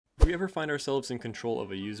we ever find ourselves in control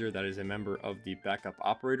of a user that is a member of the backup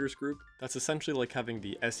operators group, that's essentially like having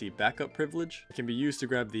the SE backup privilege. It can be used to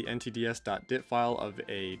grab the NTDS.dit file of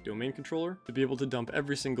a domain controller to be able to dump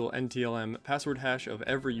every single NTLM password hash of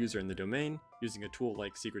every user in the domain using a tool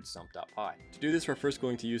like secretsdump.py. To do this, we're first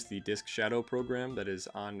going to use the disk shadow program that is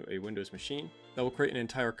on a Windows machine that will create an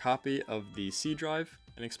entire copy of the C drive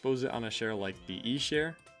and expose it on a share like the E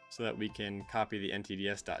share, so that we can copy the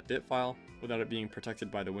NTDS.dit file without it being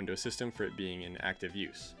protected by the Windows system for it being in active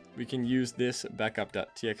use. We can use this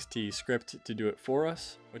backup.txt script to do it for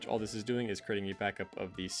us, which all this is doing is creating a backup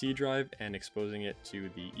of the C drive and exposing it to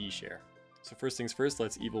the E share. So first things first,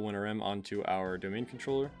 let's evilwinrm onto our domain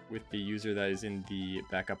controller with the user that is in the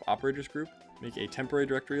backup operators group. Make a temporary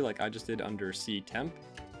directory like I just did under ctemp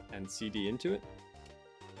and cd into it.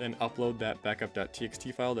 Then upload that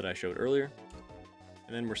backup.txt file that I showed earlier.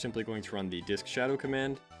 And then we're simply going to run the disk shadow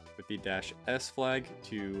command with the -s flag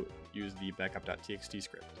to use the backup.txt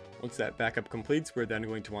script. Once that backup completes, we're then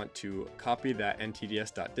going to want to copy that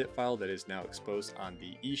ntds.dit file that is now exposed on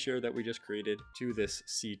the E share that we just created to this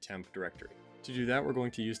ctemp directory. To do that, we're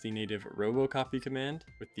going to use the native robocopy command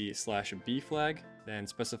with the /b flag, then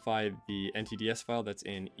specify the NTDS file that's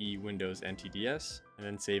in eWindows NTDS, and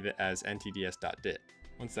then save it as ntds.dit.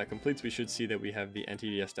 Once that completes, we should see that we have the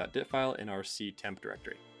ntds.dit file in our ctemp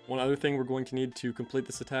directory. One other thing we're going to need to complete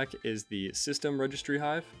this attack is the system registry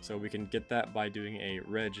hive. So we can get that by doing a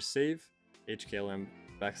reg save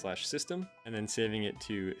hklm/system and then saving it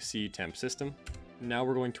to ctemp system. Now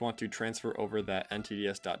we're going to want to transfer over that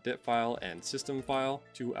ntds.dit file and system file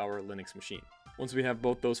to our Linux machine. Once we have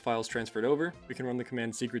both those files transferred over, we can run the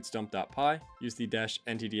command secretsdump.py, use the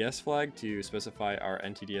 -ntds flag to specify our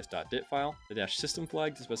ntds.dit file, the -system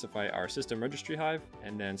flag to specify our system registry hive,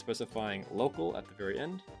 and then specifying local at the very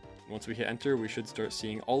end. Once we hit enter, we should start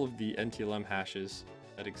seeing all of the NTLM hashes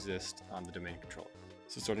that exist on the domain controller.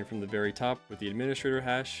 So starting from the very top with the administrator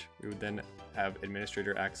hash, we would then have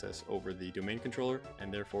administrator access over the domain controller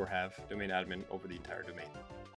and therefore have domain admin over the entire domain.